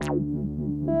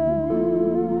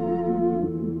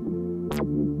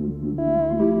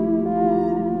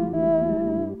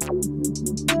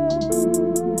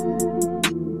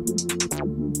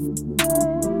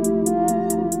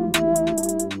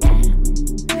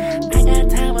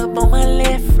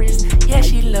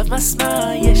love my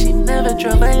smile, yeah, she never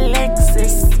drove a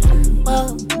Lexus.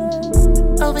 Whoa,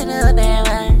 open up that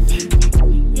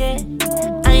wine, yeah.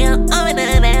 I am open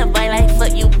up that boy like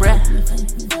fuck you, bruh.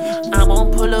 I'm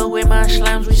gon' pull up with my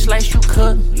slimes, we slice, you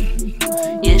cut.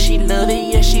 Yeah, she love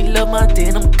it, yeah, she love my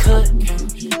denim cut.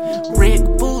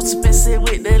 Red boots, mixing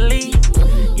with the lean.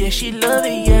 Yeah, she love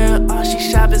it, yeah, all she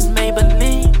shop is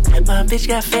Maybelline. My bitch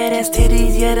got fat ass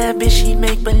titties, yeah, that bitch she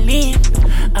make believe.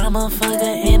 I'ma fuck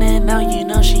her in and out, you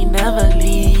know she never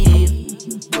leave.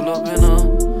 Pull up in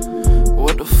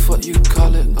what the fuck you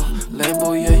call it?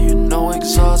 Lambo, yeah, you know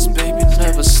exhaust, baby,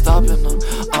 never stopping.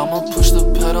 I'ma push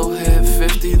the pedal, hit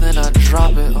 50, then I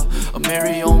drop it.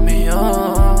 Mary on me,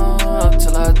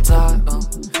 till I die.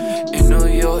 In New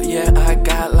York, yeah, I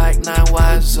got like 9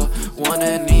 wives, one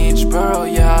in each borough,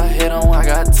 yeah, I hit 'em, I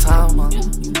got time.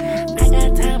 I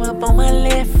got time up on my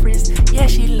left wrist, yeah,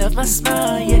 she love my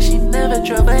smile, yeah, she never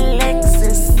drove a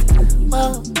Lexus.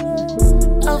 Whoa,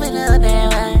 open up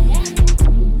that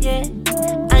wine, yeah.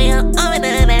 I am open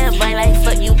up that boy like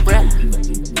fuck you, bruh.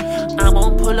 I'm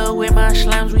gon' pull up with my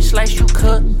slimes, we slice, you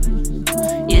cut.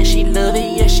 Yeah, she love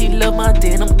it, yeah, she love my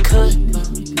denim cut.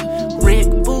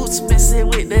 Red boots, mixing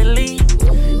with the lean.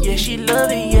 Yeah, she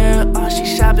love it, yeah, all she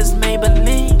shop is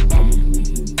Maybelline.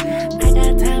 I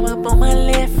got time up on my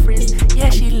left wrist, yeah,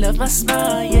 she love my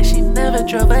smile, yeah, she never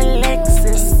drove a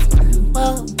Lexus.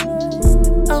 Whoa,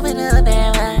 open up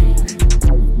that wine,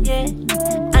 yeah.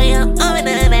 I am open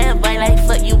up that boy like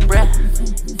fuck you, bruh.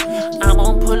 I'm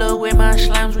gon' pull up with my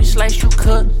slimes, we slice, you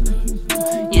cut.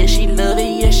 Yeah, she love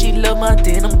it, yeah, she love my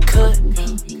denim cut.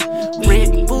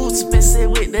 Red boots,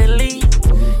 mixing with the lean.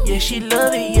 Yeah, she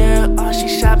love it, yeah, all she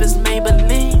shop is Maybelline.